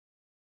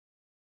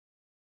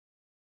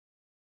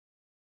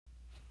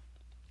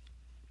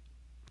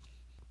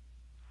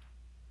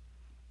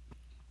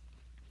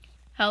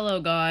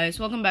Hello guys,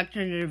 welcome back to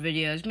another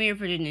video. It's me, your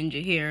Frigid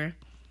Ninja here.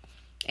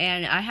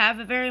 And I have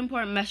a very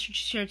important message to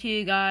share to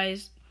you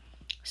guys.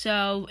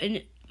 So,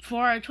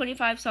 for our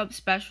 25 sub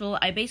special,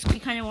 I basically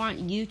kind of want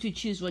you to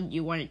choose what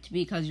you want it to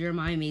be because you're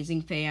my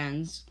amazing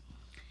fans.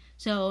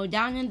 So,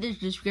 down in the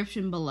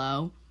description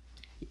below,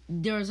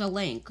 there's a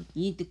link.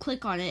 You need to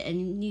click on it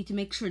and you need to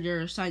make sure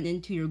you're signed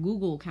into your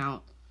Google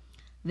account.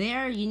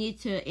 There, you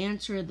need to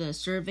answer the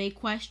survey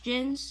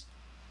questions.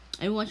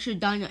 And once you're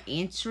done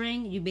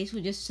answering, you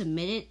basically just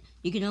submit it.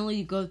 You can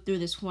only go through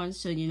this once,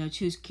 so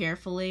choose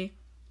carefully.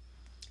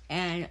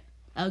 And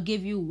I'll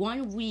give you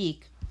 1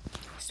 week,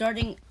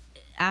 starting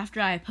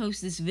after I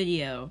post this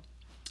video,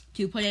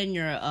 to put in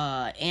your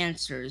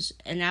answers.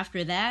 And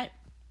after that,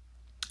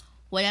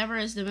 whatever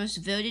is the most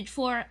voted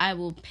for, I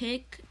will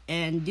pick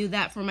and do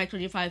that for my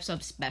 25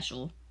 sub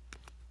special.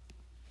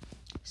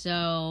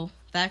 So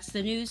that's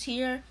the news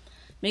here.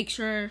 Make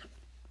sure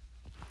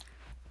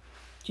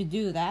to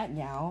do that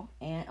now.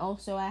 And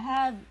also I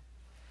have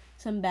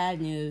some bad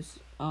news.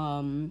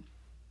 So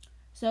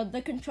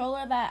the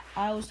controller that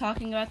I was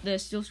talking about, the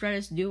Steel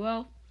Stratus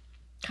Duo,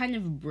 kind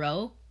of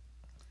broke.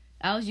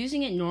 I was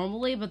using it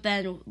normally, but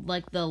then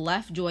the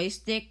left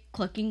joystick,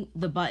 clicking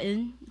the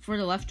button for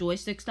the left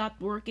joystick stopped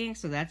working,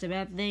 so that's a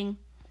bad thing.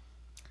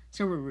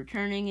 So we're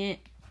returning it.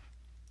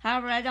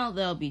 However, I don't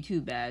think it'll be too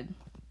bad.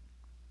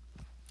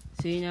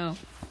 So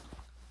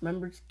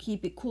remember to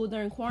keep it cool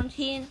during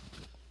quarantine.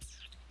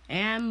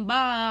 And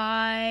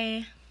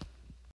bye.